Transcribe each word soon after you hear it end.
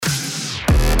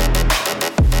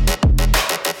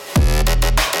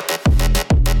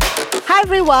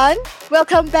everyone,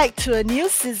 welcome back to a new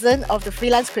season of the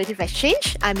Freelance Creative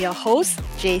Exchange. I'm your host,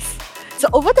 Jace. So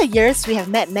over the years, we have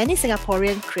met many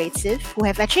Singaporean creatives who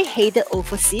have actually headed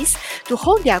overseas to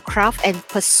hone their craft and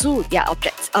pursue their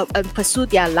pursue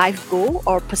their life goal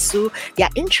or pursue their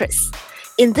interests.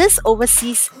 In this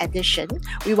overseas edition,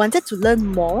 we wanted to learn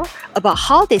more about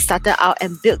how they started out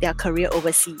and built their career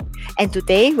overseas. And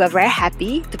today, we're very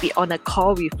happy to be on a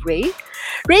call with Ray.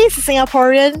 Ray is a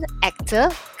Singaporean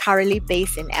actor currently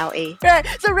based in LA. Right.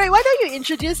 So Ray, why don't you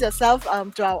introduce yourself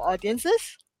to our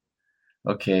audiences?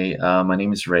 Okay, my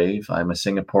name is Rave. I'm a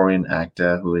Singaporean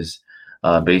actor who is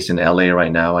based in LA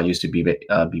right now. I used to be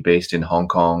based in Hong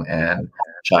Kong and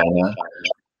China,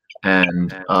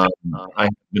 and I've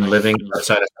been living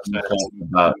outside of Singapore for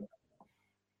about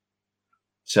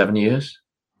 7 years.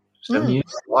 7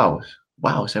 years? Wow,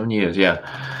 7 years. Yeah,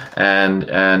 and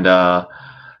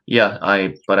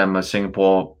but I'm a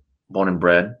Singapore born and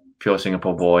bred, pure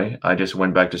Singapore boy. I just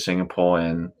went back to Singapore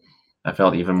and I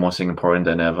felt even more Singaporean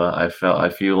than ever. I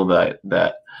feel that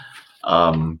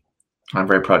I'm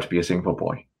very proud to be a Singapore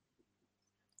boy.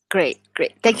 Great.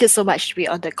 Thank you so much to be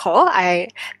on the call. I'm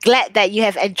glad that you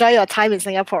have enjoyed your time in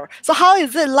Singapore. So how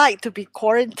is it like to be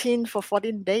quarantined for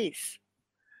 14 days?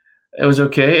 It was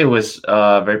okay. It was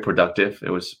very productive.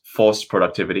 It was forced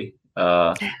productivity.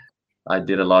 I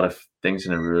did a lot of things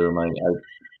in the room.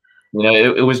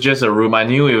 It was just a room. I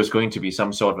knew it was going to be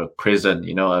some sort of a prison,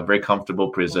 a very comfortable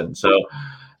prison. So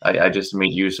I just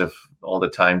made use of all the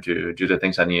time to do the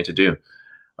things I needed to do.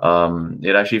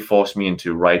 It actually forced me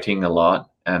into writing a lot.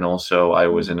 And also I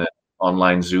was in an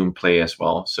online Zoom play as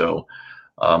well. So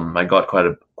I got quite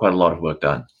a lot of work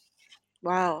done.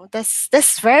 Wow,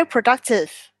 that's very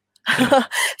productive.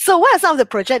 So what are some of the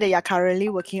projects that you're currently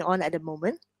working on at the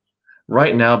moment?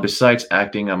 Right now, besides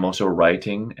acting, I'm also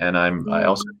writing, and I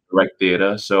also direct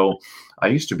theater. So I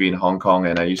used to be in Hong Kong,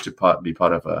 and I used to be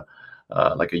part of a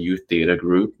youth theater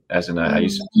group. I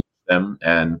used to teach them,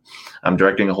 and I'm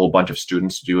directing a whole bunch of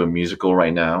students to do a musical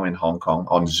right now in Hong Kong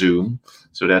on Zoom.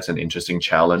 So that's an interesting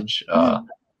challenge.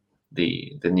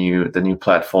 The new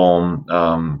platform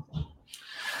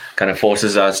kind of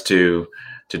forces us to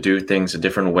do things a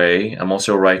different way. I'm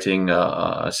also writing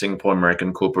a Singapore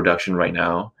American co-production right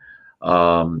now.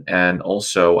 And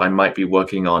also I might be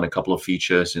working on a couple of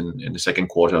features in the second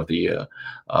quarter of the year.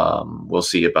 We'll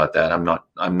see about that.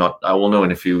 I will know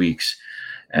in a few weeks.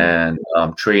 And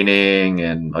training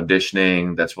and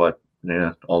auditioning, that's what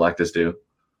all actors do.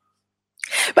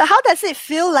 But how does it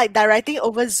feel like directing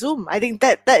over Zoom? I think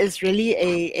that is really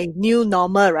a new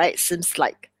normal, right? Seems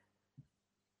like.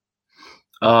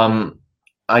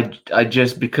 I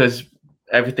just, because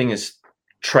everything is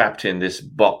trapped in this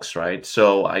box, right?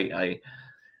 So I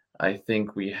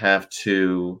think we have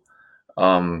to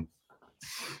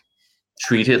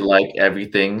treat it like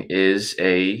everything is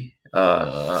a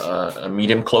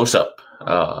medium close-up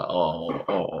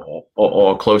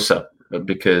or close-up,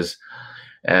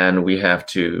 and we have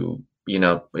to,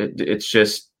 it's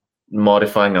just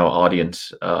modifying our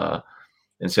audience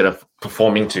instead of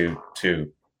performing to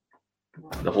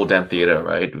the whole damn theater,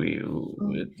 right?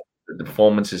 The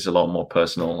performance is a lot more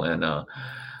personal, and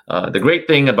the great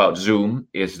thing about Zoom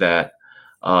is that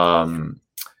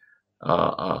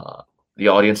the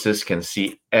audiences can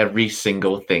see every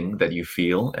single thing that you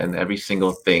feel and every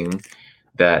single thing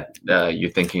that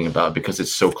you're thinking about, because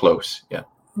it's so close. Yeah.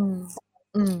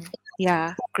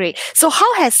 Yeah, great. So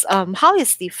how is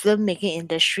the filmmaking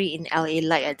industry in LA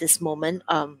like at this moment?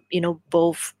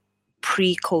 Both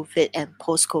pre-COVID and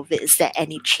post-COVID, is there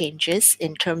any changes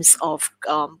in terms of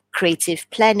creative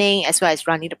planning as well as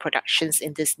running the productions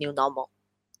in this new normal?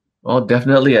 Well,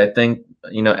 definitely. I think,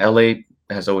 LA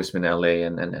has always been LA,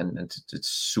 and it's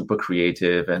super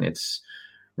creative, and it's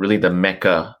really the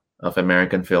mecca of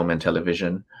American film and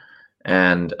television.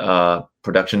 And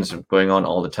productions are going on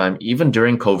all the time. Even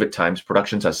during COVID times,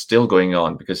 productions are still going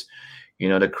on because,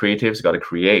 the creatives got to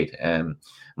create. And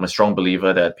I'm a strong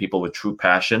believer that people with true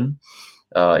passion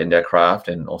in their craft,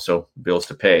 and also bills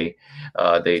to pay,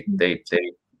 they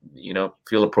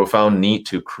feel a profound need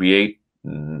to create,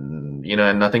 and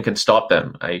nothing can stop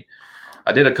them. I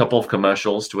did a couple of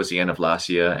commercials towards the end of last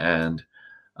year, and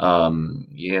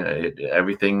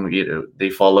everything, they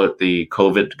followed the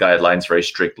COVID guidelines very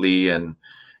strictly, and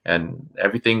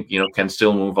everything, can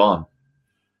still move on.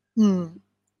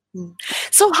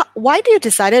 So why did you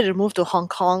decided to move to Hong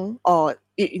Kong? Or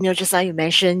just now you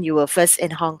mentioned you were first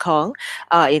in Hong Kong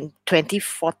in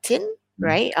 2014,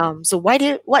 right? So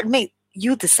what made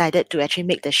you decided to actually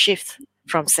make the shift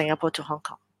from Singapore to Hong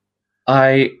Kong?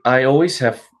 I always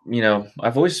have,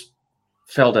 I've always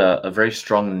felt a very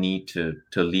strong need to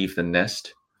leave the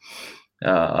nest.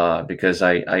 because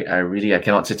I really I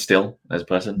cannot sit still as a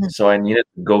person. So I needed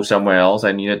to go somewhere else.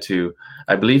 I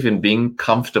believe in being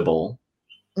comfortable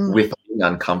with being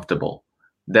uncomfortable.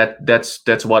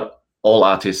 That's what all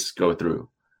artists go through.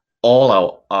 All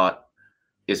our art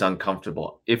is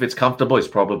uncomfortable. If it's comfortable, it's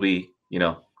probably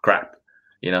crap.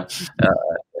 It's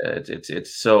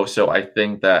so I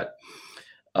think that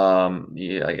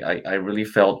yeah, I really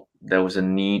felt there was a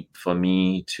need for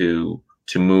me to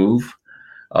move.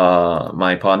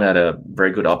 My partner had a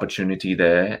very good opportunity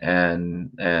there,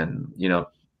 and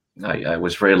I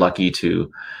was very lucky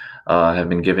to have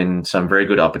been given some very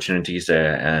good opportunities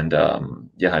there, and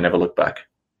yeah, I never looked back.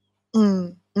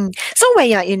 So when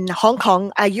you're in Hong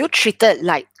Kong, are you treated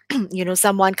like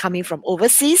someone coming from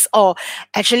overseas, or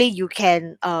actually you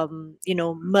can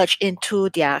merge into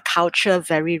their culture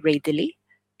very readily?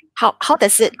 How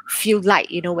does it feel like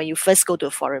when you first go to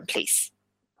a foreign place?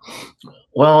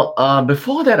 Well,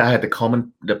 before that, I had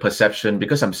the perception,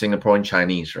 because I'm Singaporean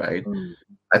Chinese, right?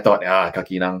 I thought,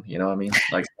 kakinang, you know what I mean?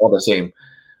 Like all the same.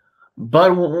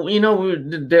 But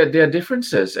there are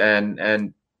differences,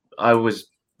 and I was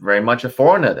very much a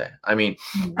foreigner there. I mean,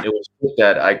 it was good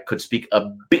that I could speak a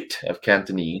bit of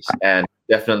Cantonese and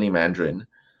definitely Mandarin,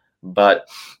 but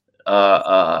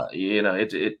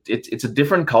it's a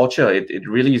different culture. It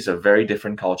really is a very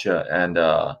different culture, and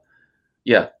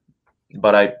yeah.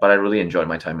 But I really enjoyed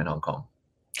my time in Hong Kong.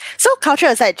 So culture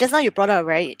aside, just now you brought up a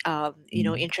very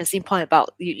interesting point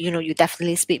about you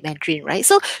definitely speak Mandarin, right?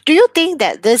 So do you think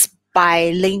that this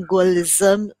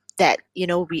bilingualism that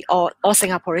we all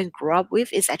Singaporeans grew up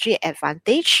with is actually an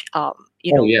advantage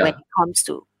when it comes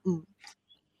to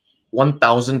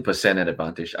 1000% an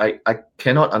advantage. I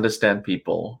cannot understand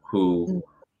people who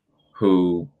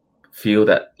feel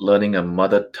that learning a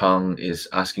mother tongue is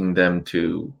asking them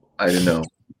to, I don't know,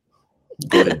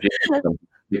 go to jail,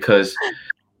 because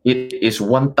it is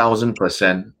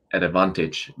 1000% an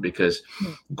advantage, because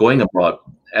going abroad,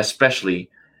 especially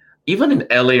even in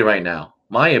LA right now,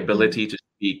 my ability to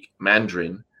speak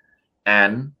Mandarin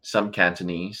and some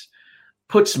Cantonese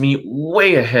puts me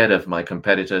way ahead of my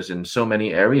competitors in so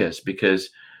many areas,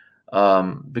 because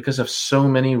of so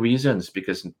many reasons,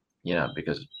 because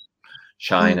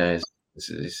China is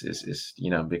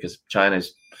because China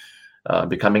is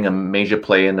becoming a major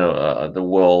player in the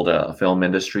world film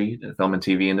industry, the film and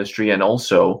TV industry. And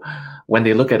also, when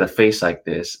they look at a face like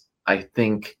this, I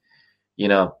think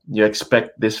you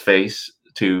expect this face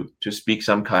to speak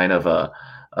some kind of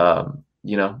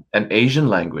an Asian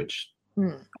language.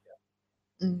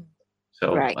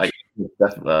 So right.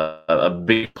 that's a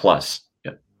big plus.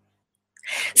 Yeah.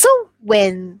 So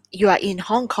when you are in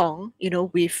Hong Kong,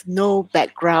 with no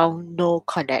background, no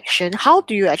connection, how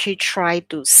do you actually try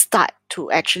to start to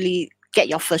actually get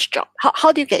your first job?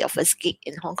 How do you get your first gig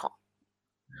in Hong Kong?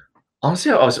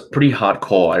 Honestly, I was pretty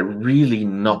hardcore. I really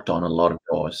knocked on a lot of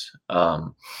doors.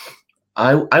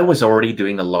 I was already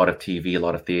doing a lot of TV, a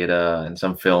lot of theater, and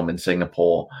some film in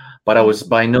Singapore, but I was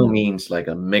by no means like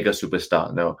a mega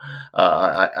superstar. No,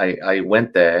 I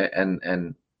went there,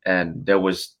 and there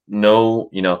was no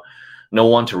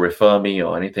one to refer me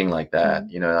or anything like that.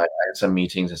 I had some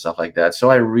meetings and stuff like that,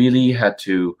 so I really had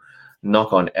to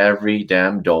knock on every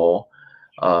damn door,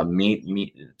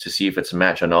 meet to see if it's a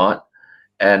match or not.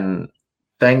 And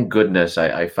thank goodness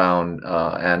I found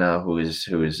Anna, who is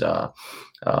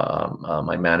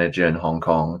my manager in Hong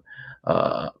Kong,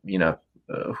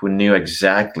 who knew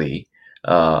exactly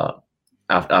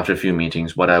after a few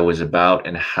meetings what I was about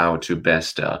and how to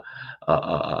best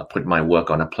put my work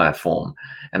on a platform.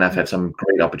 And I've had some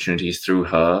great opportunities through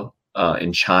her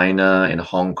in China, in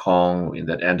Hong Kong, in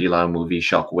that Andy Lau movie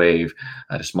Shockwave.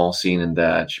 I had a small scene in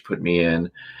that. She put me in.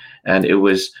 And it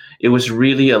was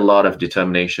really a lot of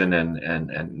determination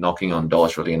and knocking on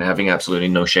doors, really, and having absolutely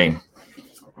no shame.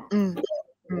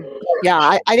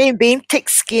 Yeah, I think being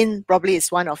thick-skinned probably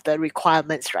is one of the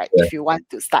requirements, right? Yeah. If you want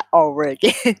to start over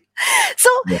again. So,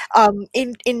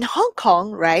 in Hong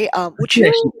Kong, right? Would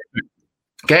you?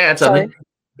 Can I add something?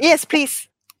 Yes, please.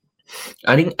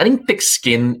 I think thick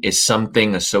skin is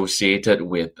something associated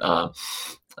with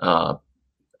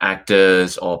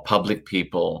actors or public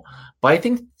people, but I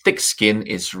think thick skin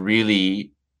is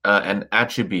really an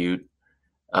attribute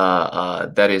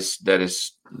that is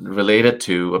related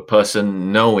to a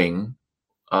person knowing.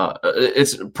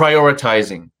 It's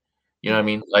prioritizing. You know what I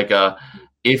mean? Like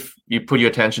if you put your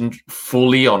attention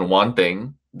fully on one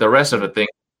thing, the rest of the thing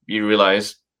you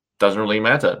realize doesn't really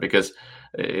matter, because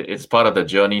it's part of the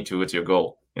journey towards your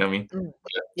goal. You know what I mean?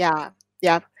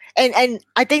 Yeah. And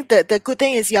I think the good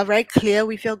thing is you're very clear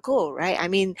with your goal, right? I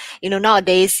mean,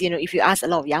 nowadays, if you ask a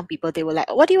lot of young people, they were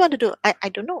like, what do you want to do? I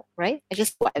don't know, right? I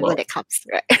just whatever Well, that comes,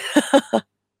 right?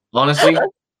 honestly, I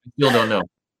still don't know.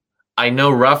 I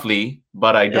know roughly,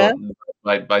 but I Yeah. don't.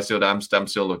 I'm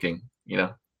still looking.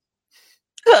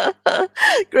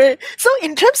 Great. So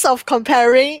in terms of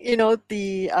comparing,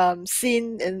 the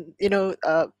scene in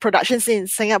production scene in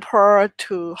Singapore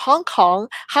to Hong Kong,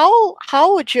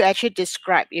 how would you actually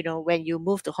describe, when you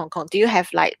move to Hong Kong? Do you have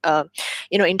like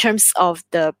in terms of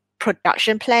the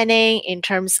production planning, in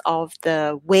terms of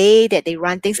the way that they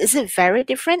run things, is it very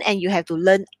different and you have to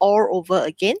learn all over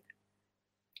again?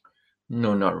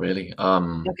 No, not really.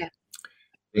 Okay.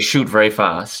 They shoot very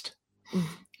fast,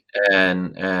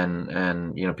 Mm,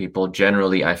 and people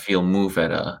generally, I feel, move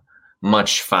at a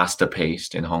much faster pace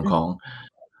in Hong mm, Kong.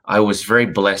 I was very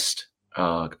blessed.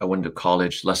 I went to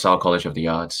college, LaSalle College of the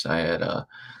Arts. I had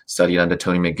studied under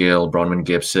Tony McGill, Bronwyn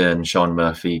Gibson, Sean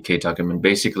Murphy, Kay Tuckerman.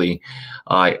 Basically,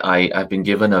 I've been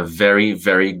given a very,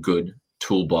 very good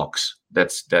toolbox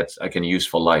that's I can use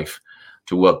for life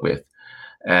to work with,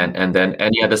 and then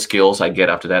any other skills I get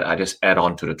after that, I just add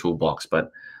on to the toolbox.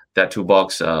 But that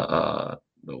toolbox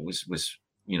was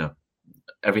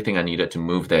everything I needed to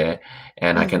move there,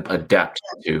 and I mm, can adapt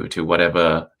to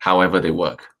whatever, however they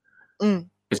work. mm,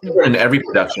 It's mm. different in every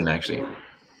production, actually.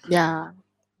 Yeah,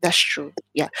 that's true.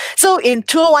 Yeah. So in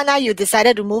 2019, you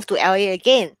decided to move to LA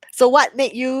again. So what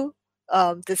made you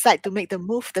decide to make the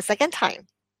move the second time?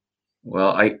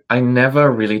 Well, I never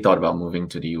really thought about moving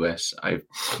to the US.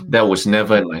 That was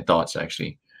never in my thoughts,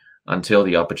 actually, until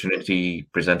the opportunity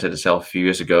presented itself a few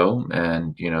years ago.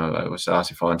 And I was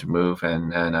asked if I wanted to move,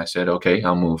 and I said, okay,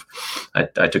 I'll move.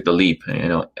 I took the leap.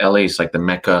 LA is like the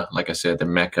mecca, like I said, the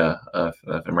mecca of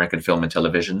American film and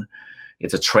television.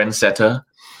 It's a trendsetter.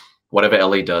 Whatever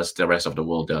LA does, the rest of the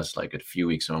world does, like a few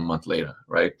weeks or a month later,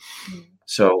 right?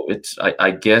 So it's,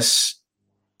 I guess,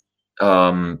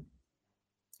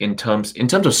 in terms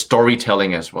of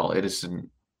storytelling as well, it is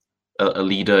a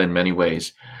leader in many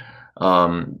ways.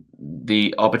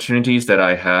 The opportunities that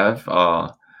I have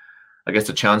are, I guess,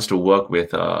 the chance to work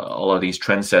with all of these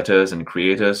trendsetters and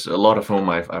creators, a lot of whom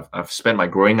I've spent my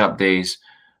growing up days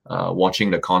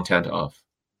watching the content of.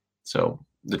 So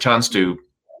the chance to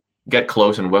get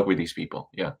close and work with these people,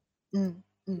 yeah. Mm,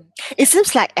 mm. It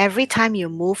seems like every time you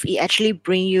move, it actually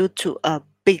bring you to a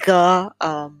bigger,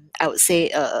 I would say,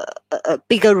 a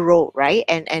bigger role, right?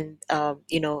 And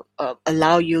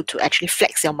allow you to actually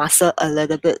flex your muscle a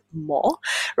little bit more,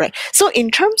 right? So in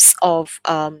terms of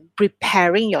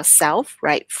preparing yourself,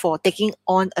 right, for taking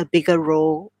on a bigger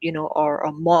role,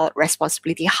 or more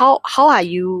responsibility, how are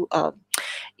you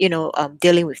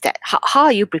dealing with that? How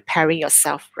are you preparing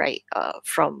yourself, right,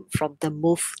 from the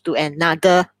move to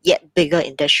another yet bigger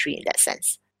industry in that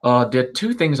sense? There are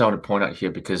two things I want to point out here,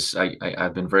 because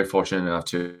I've been very fortunate enough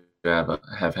to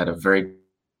have had a very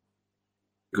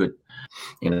good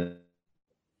in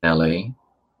LA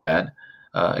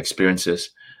experiences.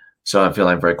 So I feel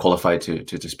I'm very qualified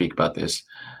to speak about this.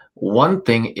 One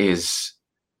thing is,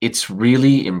 it's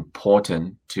really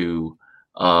important to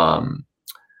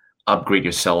upgrade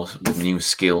yourself with new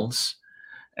skills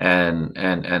and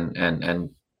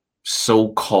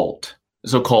so-called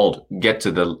get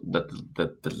to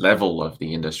the level of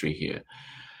the industry here,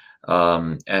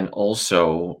 and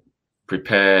also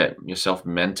prepare yourself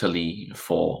mentally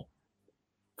for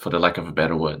the lack of a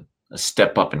better word, a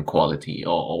step up in quality,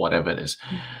 or whatever it is.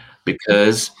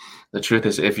 Because the truth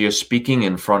is, if you're speaking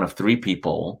in front of 3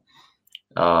 people,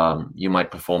 you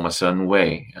might perform a certain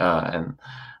way,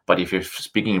 but if you're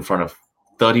speaking in front of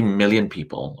 30 million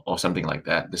people or something like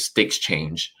that, the stakes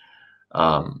change.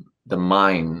 The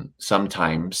mind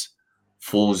sometimes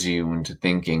fools you into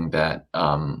thinking that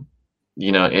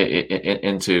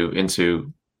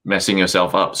into messing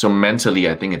yourself up. So mentally,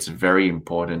 I think it's very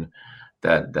important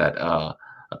that a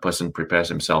person prepares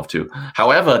himself too.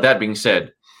 However, that being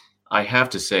said, I have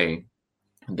to say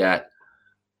that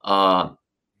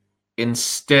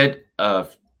instead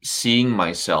of seeing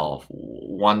myself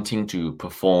wanting to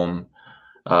perform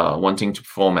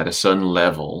at a certain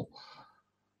level,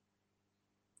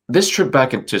 this trip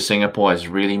back to Singapore has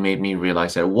really made me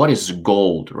realize that what is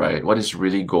gold, right? What is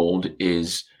really gold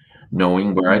is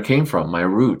knowing where I came from, my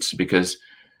roots, because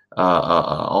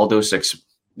all those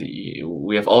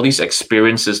we have all these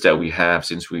experiences that we have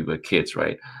since we were kids,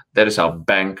 right? That is our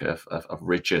bank of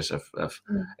riches, of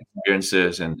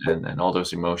experiences and all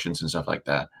those emotions and stuff like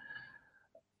that.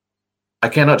 I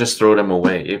cannot just throw them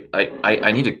away.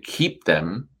 I need to keep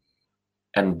them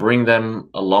and bring them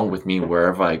along with me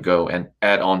wherever I go and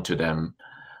add on to them.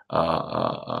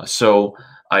 So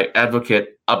I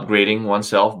advocate upgrading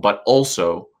oneself, but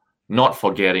also not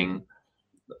forgetting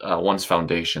one's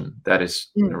foundation. That is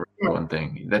one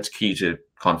thing. That's key to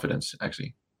confidence,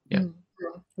 actually. Yeah.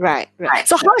 Right.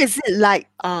 So how is it like,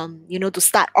 to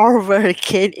start all over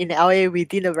again in LA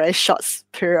within a very short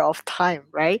period of time,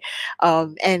 right?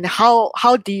 And how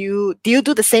do you do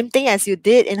the same thing as you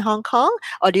did in Hong Kong,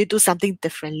 or do you do something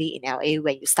differently in LA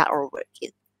when you start all over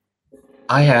again?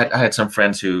 I had some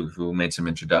friends who made some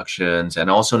introductions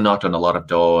and also knocked on a lot of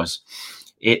doors.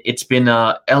 It's been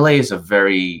LA is a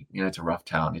very, it's a rough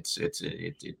town.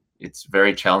 It's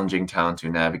very challenging town to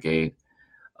navigate.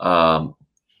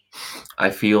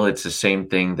 I feel it's the same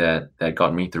thing that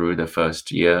got me through the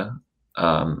first year,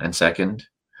 and second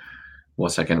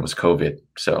was COVID.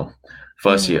 So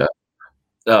first year,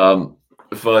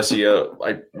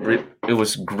 it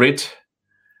was grit,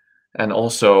 and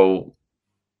also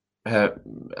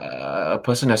a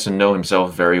person has to know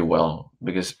himself very well,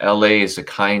 because LA is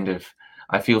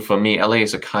I feel for me, LA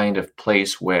is a kind of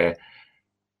place where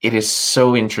it is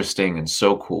so interesting and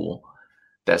so cool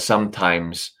that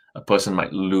sometimes a person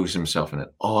might lose himself in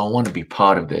it. Oh, I want to be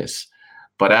part of this.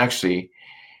 But actually,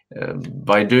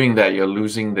 by doing that, you're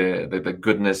losing the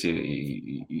goodness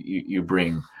you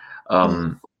bring.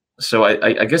 So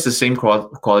I guess the same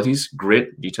qualities,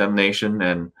 grit, determination,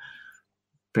 and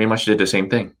pretty much did the same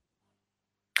thing.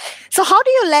 So how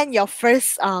do you land your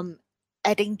first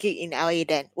acting gig in LA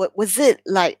then? Was it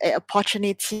like an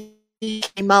opportunity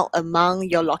came out among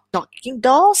your knocking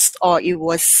doors, or it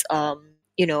was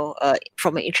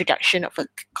from an introduction of a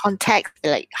contact?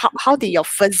 Like how did your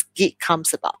first gig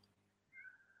comes about?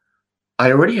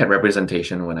 I already had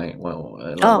representation when I came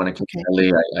to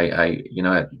LA. I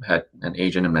had an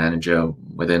agent and manager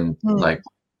within like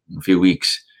a few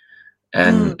weeks,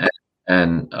 but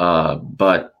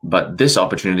this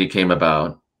opportunity came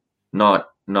about not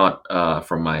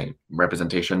from my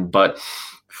representation, but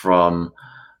from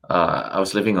I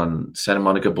was living on Santa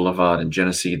Monica Boulevard in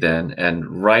Genesee then,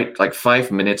 and right like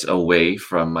 5 minutes away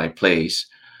from my place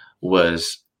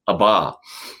was a bar,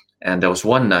 and there was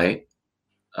one night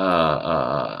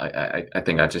I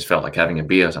think I just felt like having a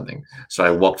beer or something. So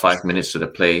I walked 5 minutes to the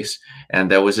place, and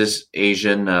there was this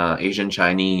Asian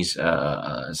Chinese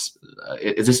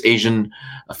it's this Asian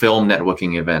film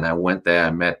networking event. I went there.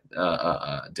 I met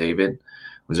David,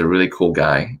 who's a really cool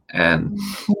guy, and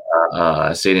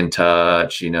stayed in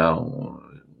touch. We had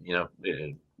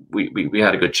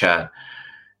a good chat.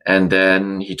 And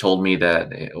then he told me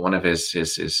that one of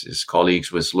his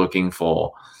colleagues was looking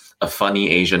for a funny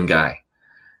Asian guy.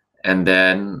 And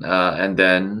then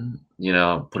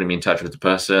putting me in touch with the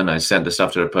person. I sent the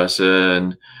stuff to the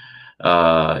person.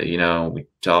 We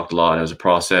talked a lot. It was a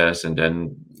process, and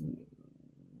then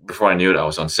before I knew it, I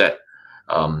was on set.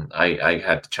 I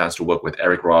had the chance to work with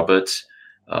Eric Roberts,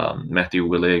 Matthew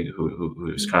Willig,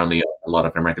 who is currently on a lot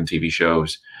of American TV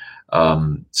shows.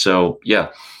 So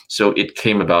it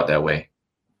came about that way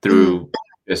through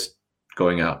just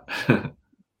going out.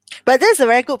 But that's a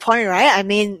very good point, right? I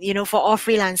mean, for all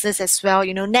freelancers as well,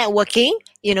 networking,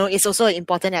 is also an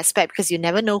important aspect, because you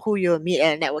never know who you'll meet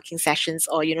at networking sessions,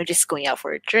 or, just going out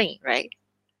for a drink, right?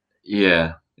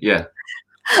 Yeah.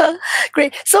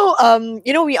 Great. So,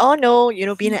 we all know,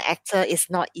 being an actor is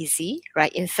not easy,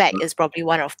 right? In fact, it's probably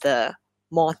one of the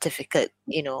more difficult,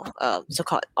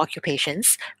 so-called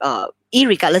occupations,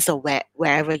 irregardless of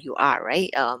wherever you are,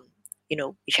 right?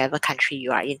 Whichever country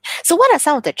you are in. So what are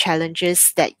some of the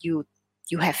challenges that you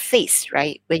have faced,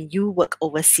 right, when you work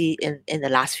overseas in the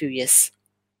last few years?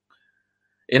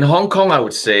 In Hong Kong, I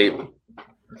would say,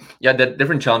 there are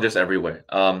different challenges everywhere.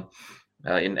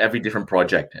 In every different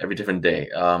project, every different day.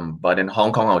 But in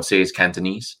Hong Kong, I would say it's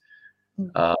Cantonese.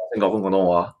 But when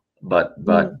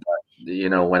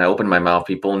I open my mouth,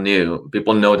 people know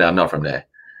that I'm not from there.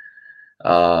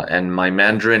 And my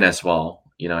Mandarin as well,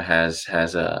 has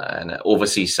an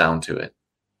overseas sound to it.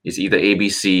 It's either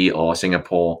ABC or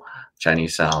Singapore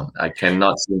Chinese sound. I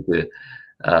cannot seem to.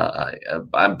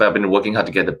 I've been working hard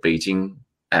to get the Beijing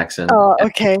accent. Oh,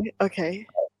 okay.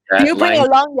 Do you bring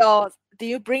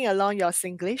along your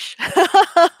Singlish?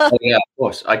 Oh, yeah, of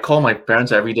course. I call my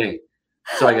parents every day,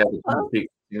 so I get to speak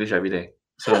English every day.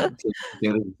 So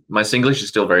my Singlish is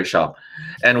still very sharp.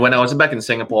 And when I was back in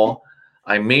Singapore,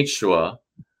 I made sure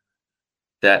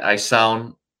that I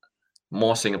sound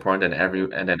more Singaporean than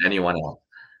anyone else.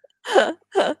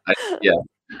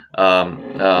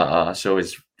 So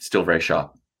it's still very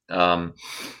sharp.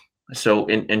 So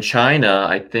in China,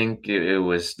 I think it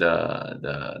was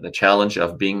the challenge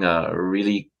of being a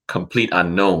really complete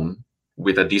unknown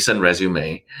with a decent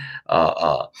resume,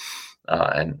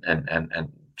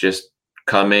 and just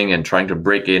coming and trying to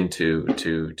break into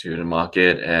to the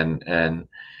market, and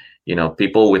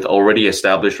people with already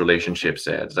established relationships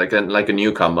there. It's like a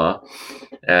newcomer,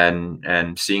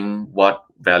 and seeing what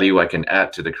value I can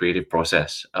add to the creative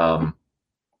process.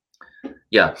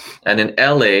 Yeah, and in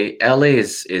LA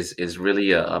is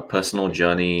really a personal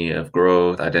journey of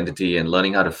growth, identity, and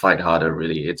learning how to fight harder.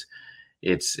 Really,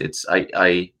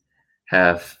 I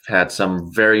have had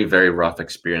some very, very rough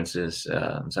experiences,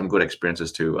 some good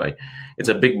experiences too. It's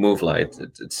a big move, like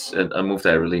it's a move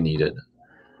that I really needed.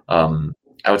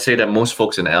 I would say that most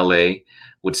folks in LA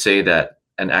would say that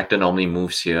an actor normally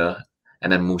moves here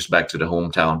and then moves back to the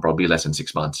hometown probably less than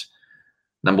 6 months.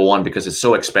 Number one, because it's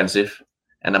so expensive,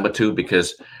 and number two,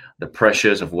 because the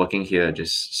pressures of working here are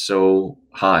just so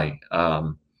high,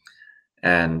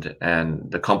 and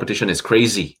the competition is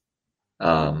crazy.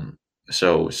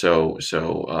 So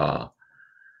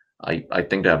I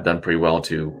think that I've done pretty well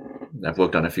I've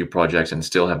worked on a few projects and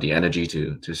still have the energy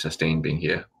to sustain being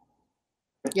here.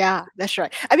 Yeah, that's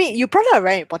right. I mean, you brought up a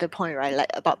very important point, right? Like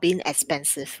about being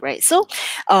expensive, right? So,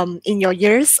 in your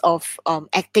years of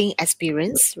acting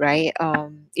experience, right?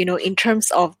 In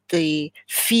terms of the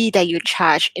fee that you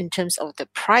charge, in terms of the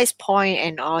price point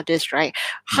and all this, right?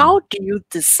 How do you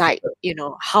decide,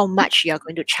 how much you are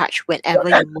going to charge whenever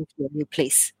you move to a new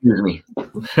place? Excuse me.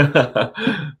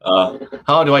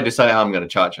 How do I decide how I'm going to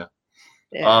charge?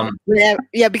 Yeah,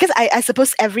 because I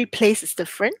suppose every place is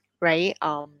different, right?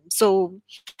 So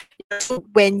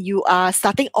when you are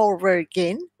starting all over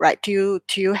again, right? Do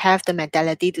you have the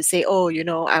mentality to say, oh,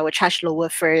 I will charge lower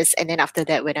first, and then after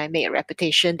that, when I make a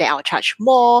reputation, then I'll charge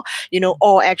more,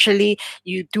 or actually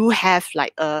you do have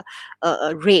like a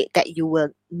rate that you will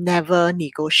never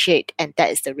negotiate, and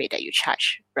that is the rate that you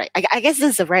charge, right? I guess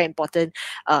this is a very important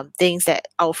things that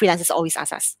our freelancers always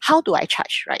ask us. How do I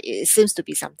charge, right? It seems to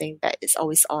be something that is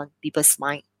always on people's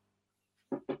mind.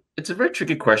 It's a very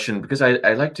tricky question because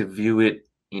I like to view it,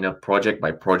 project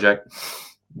by project,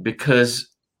 because,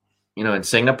 in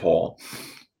Singapore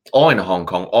or in Hong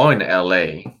Kong or in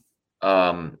LA,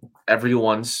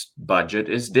 everyone's budget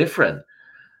is different.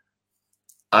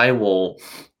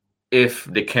 If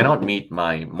they cannot meet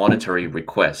my monetary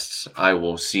requests, I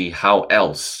will see how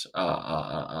else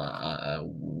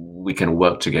we can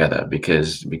work together,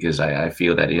 because I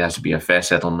feel that it has to be a fair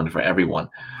settlement for everyone.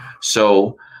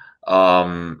 So,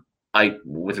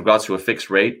 with regards to a fixed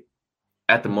rate,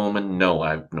 at the moment, no.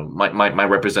 My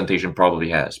representation probably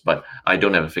has, but I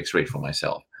don't have a fixed rate for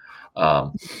myself.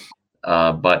 But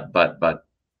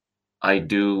I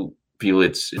do feel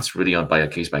it's really on by a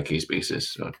case by case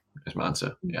basis. So that's my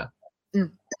answer. Yeah.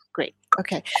 Great.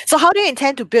 Okay. So how do you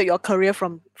intend to build your career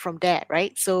from there,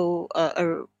 right? So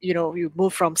you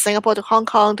move from Singapore to Hong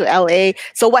Kong to LA.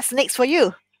 So what's next for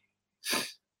you?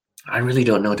 I really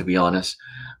don't know, to be honest.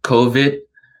 COVID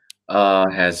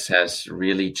has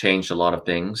really changed a lot of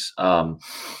things.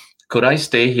 Could I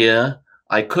stay here?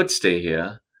 I could stay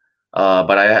here,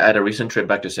 but I had a recent trip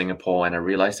back to Singapore, and I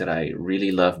realized that I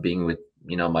really love being with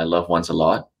my loved ones a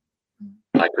lot.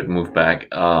 I could move back.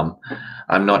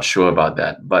 I'm not sure about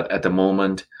that, but at the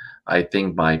moment, I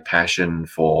think my passion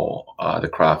for the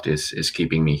craft is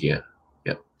keeping me here.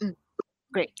 Yeah.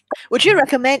 Great. Would you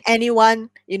recommend anyone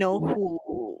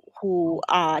who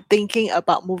are thinking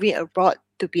about moving abroad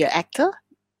to be an actor?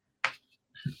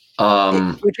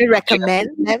 Would you recommend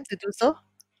them to do so?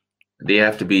 They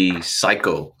have to be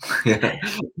psycho.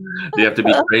 They have to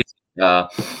be crazy,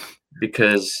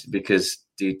 because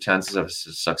the chances of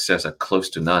success are close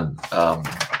to none.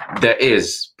 There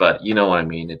is, but you know what I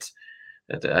mean.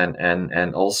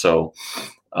 And also,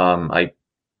 I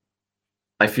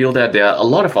feel that there are a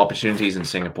lot of opportunities in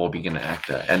Singapore being an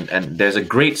actor, and there's a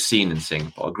great scene in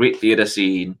Singapore, a great theater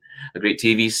scene, a great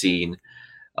TV scene.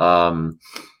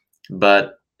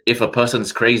 But if a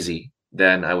person's crazy,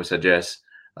 then I would suggest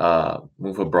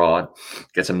move abroad,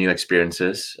 get some new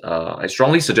experiences. I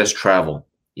strongly suggest travel,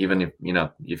 even if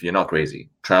you're not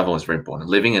crazy. Travel is very important.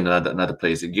 Living in another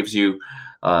place, it gives you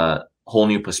whole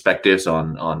new perspectives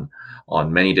on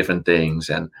many different things,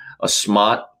 and a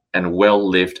smart and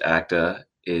well-lived actor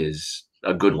is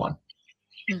a good one.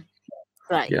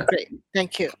 Right. Yeah. Great.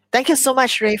 Thank you. Thank you so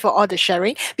much, Ray, for all the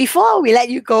sharing. Before we let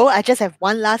you go, I just have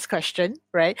one last question,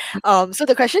 right? So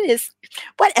the question is,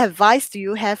 what advice do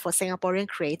you have for Singaporean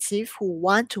creative who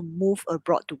want to move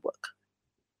abroad to work?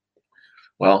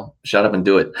 Well, shut up and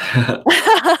do it.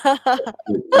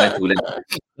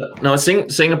 No,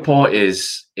 Singapore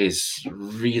is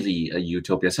really a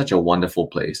utopia, such a wonderful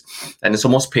place, and it's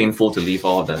almost painful to leave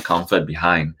all the comfort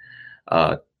behind,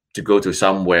 to go to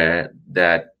somewhere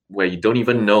where you don't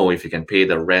even know if you can pay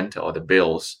the rent or the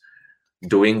bills.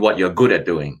 doing what you're good at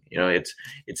doing.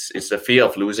 It's the fear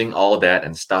of losing all that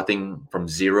and starting from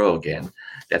zero again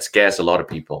that scares a lot of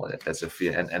people. That's a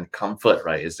fear, and comfort,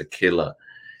 right, is the killer.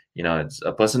 It's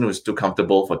a person who's too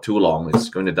comfortable for too long is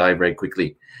going to die very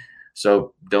quickly.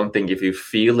 So don't think, if you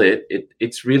feel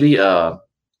it's really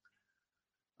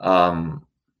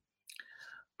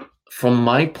from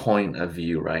my point of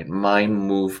view, right, my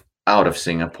move out of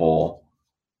Singapore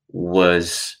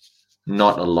was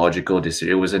not a logical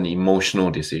decision. It was an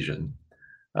emotional decision.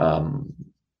 I've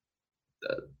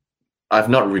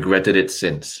not regretted it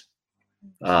since.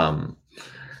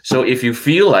 So if you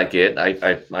feel like it,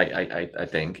 I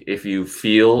think if you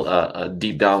feel a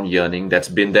deep down yearning that's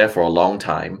been there for a long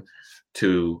time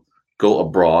to go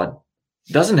abroad,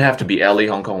 doesn't have to be LA,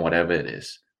 Hong Kong, whatever it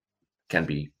is. Can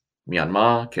be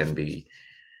Myanmar, can be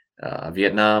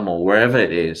Vietnam, or wherever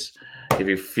it is. If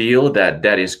you feel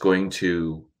that is going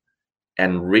to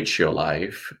enrich your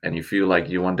life, and you feel like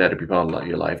you want that to be part of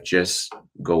your life, just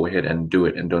go ahead and do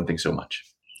it, and don't think so much.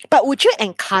 But would you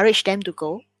encourage them to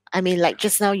go? I mean, like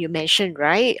just now you mentioned,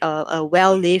 right? A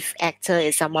well-lived actor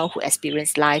is someone who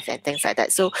experienced life and things like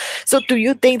that. So do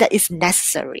you think that it's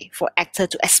necessary for actor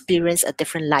to experience a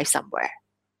different life somewhere?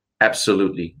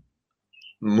 Absolutely.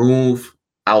 Move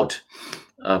out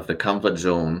of the comfort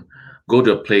zone. Go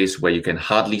to a place where you can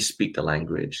hardly speak the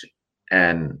language,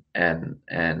 and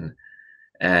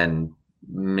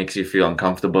makes you feel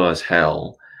uncomfortable as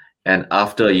hell. And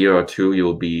after a year or two,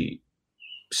 you'll be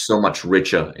so much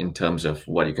richer in terms of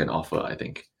what you can offer, I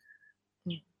think.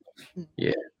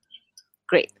 Yeah.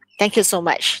 Great. Thank you so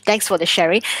much. Thanks for the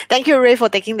sharing. Thank you, Ray, for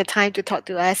taking the time to talk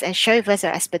to us and share with us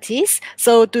your expertise.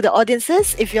 So to the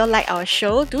audiences, if you like our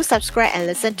show, do subscribe and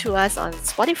listen to us on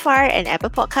Spotify and Apple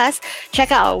Podcasts.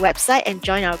 Check out our website and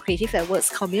join our Creative at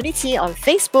Works community on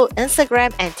Facebook,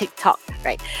 Instagram, and TikTok.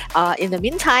 Right. In the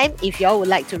meantime, if y'all would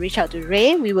like to reach out to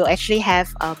Ray, we will actually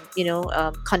have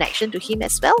connection to him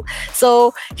as well.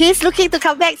 So he's looking to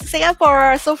come back to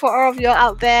Singapore. So for all of you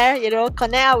out there,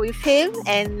 connect with him,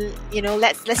 and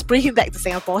let's bring him back to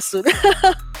Singapore soon.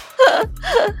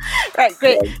 Right,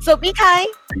 great. So be kind,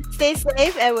 stay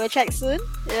safe, and we'll check soon.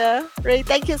 Yeah, Ray,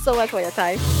 thank you so much for your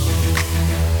time.